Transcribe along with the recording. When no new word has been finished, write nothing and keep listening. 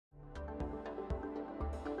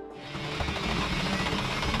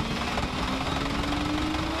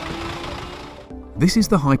This is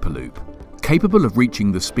the Hyperloop, capable of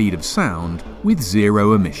reaching the speed of sound with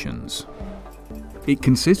zero emissions. It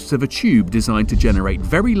consists of a tube designed to generate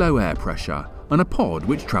very low air pressure and a pod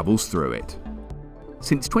which travels through it.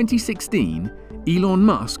 Since 2016, Elon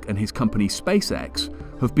Musk and his company SpaceX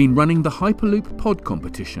have been running the Hyperloop pod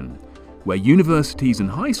competition, where universities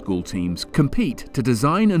and high school teams compete to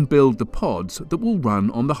design and build the pods that will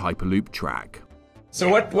run on the Hyperloop track. So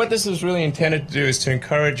what this is really intended to do is to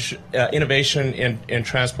encourage innovation in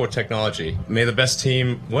transport technology. May the best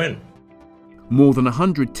team win. More than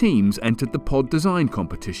 100 teams entered the pod design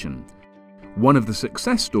competition. One of the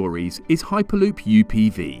success stories is Hyperloop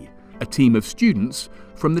UPV, a team of students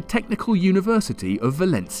from the Technical University of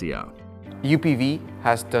Valencia. UPV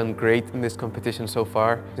has done great in this competition so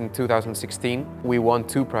far. In 2016, we won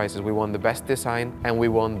 2 prizes. We won the Best Design and we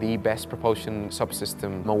won the Best Propulsion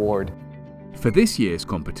Subsystem Award. For this year's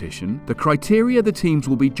competition, the criteria the teams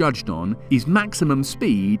will be judged on is maximum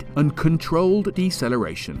speed and controlled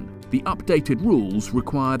deceleration. The updated rules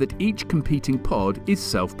require that each competing pod is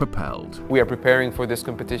self-propelled. We are preparing for this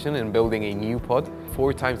competition and building a new pod,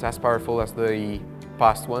 4 times as powerful as the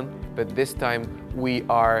past one, but this time we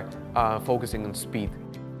are focusing on speed.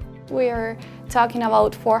 We're talking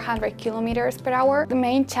about 400 kilometers per hour. The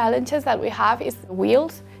main challenges that we have is the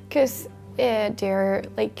wheels, because there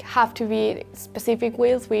have to be specific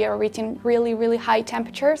wheels. We are reaching really high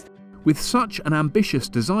temperatures. With such an ambitious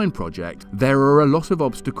design project, there are a lot of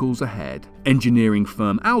obstacles ahead. Engineering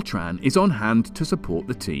firm Altran is on hand to support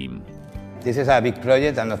the team. This is a big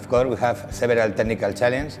project, and of course we have several technical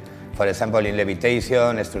challenges. For example, in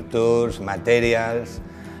levitation, structures, materials,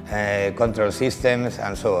 control systems,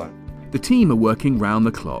 and so on. The team are working round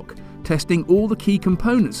the clock, testing all the key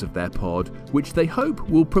components of their pod, which they hope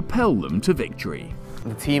will propel them to victory.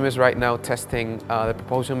 The team is right now testing the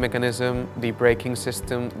propulsion mechanism, the braking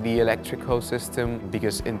system, the electrical system,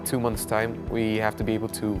 because in 2 months' time we have to be able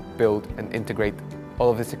to build and integrate all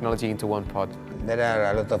of this technology into one pod. There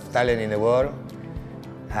are a lot of talent in the world,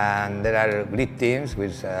 and there are great teams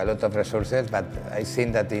with a lot of resources, but I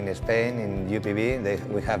think that in Spain, in UPV,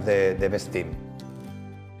 we have the best team.